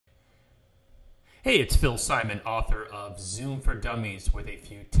Hey, it's Phil Simon, author of Zoom for Dummies, with a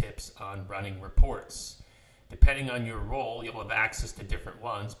few tips on running reports. Depending on your role, you'll have access to different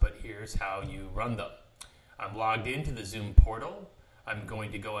ones, but here's how you run them. I'm logged into the Zoom portal. I'm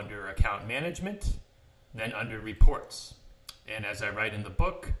going to go under Account Management, then under Reports. And as I write in the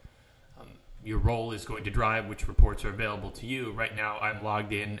book, your role is going to drive which reports are available to you. Right now, I'm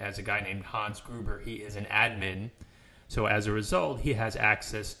logged in as a guy named Hans Gruber. He is an admin. So as a result, he has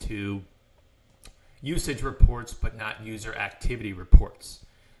access to usage reports, but not user activity reports.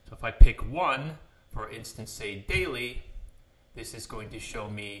 So if I pick one, for instance, say daily, this is going to show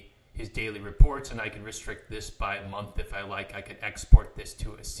me his daily reports, and I can restrict this by month if I like. I could export this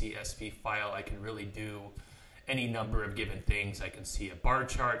to a CSV file. I can really do any number of given things. I can see a bar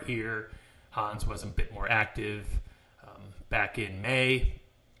chart here. Hans was a bit more active back in May.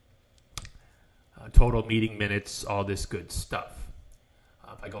 Total meeting minutes, all this good stuff.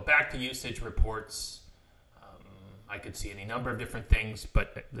 If I go back to usage reports, I could see any number of different things,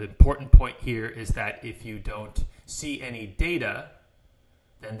 but the important point here is that if you don't see any data,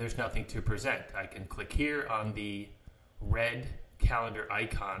 then there's nothing to present. I can click here on the red calendar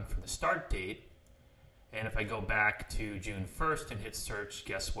icon for the start date, and if I go back to June 1st and hit search,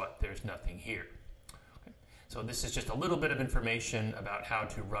 guess what? There's nothing here. Okay. So this is just a little bit of information about how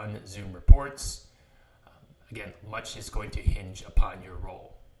to run Zoom reports. Again, much is going to hinge upon your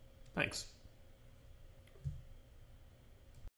role. Thanks.